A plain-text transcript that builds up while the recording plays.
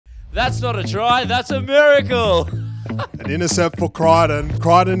That's not a try, that's a miracle. An intercept for Crichton.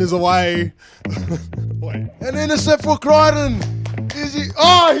 Crichton is away. Wait. An intercept for Crichton. Is he?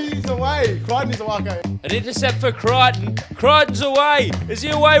 Oh, he's away. Crichton is away. Okay. An intercept for Crichton. Crichton's away. Is he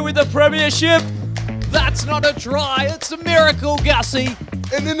away with the premiership? That's not a try, it's a miracle, Gussie.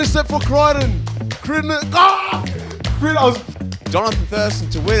 An intercept for Crichton. Crichton. Ah! Crichton. Jonathan Thurston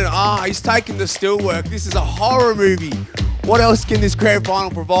to win it. He's taken the still work. This is a horror movie. What else can this grand final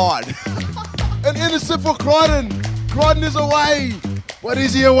provide? An intercept for Crichton. Crichton is away. But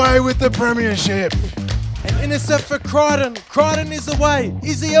is he away with the premiership? An intercept for Crichton. Crichton is away.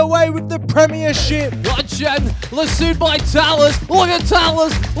 Is he away with the premiership? Gotcha. Lassoed by Tallis. Look at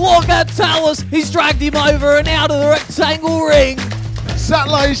Tallis. Look at Tallis. He's dragged him over and out of the rectangle ring.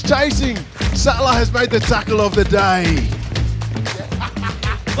 Sattler is chasing. Sattler has made the tackle of the day.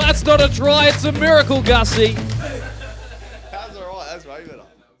 That's not a try, it's a miracle, Gussie.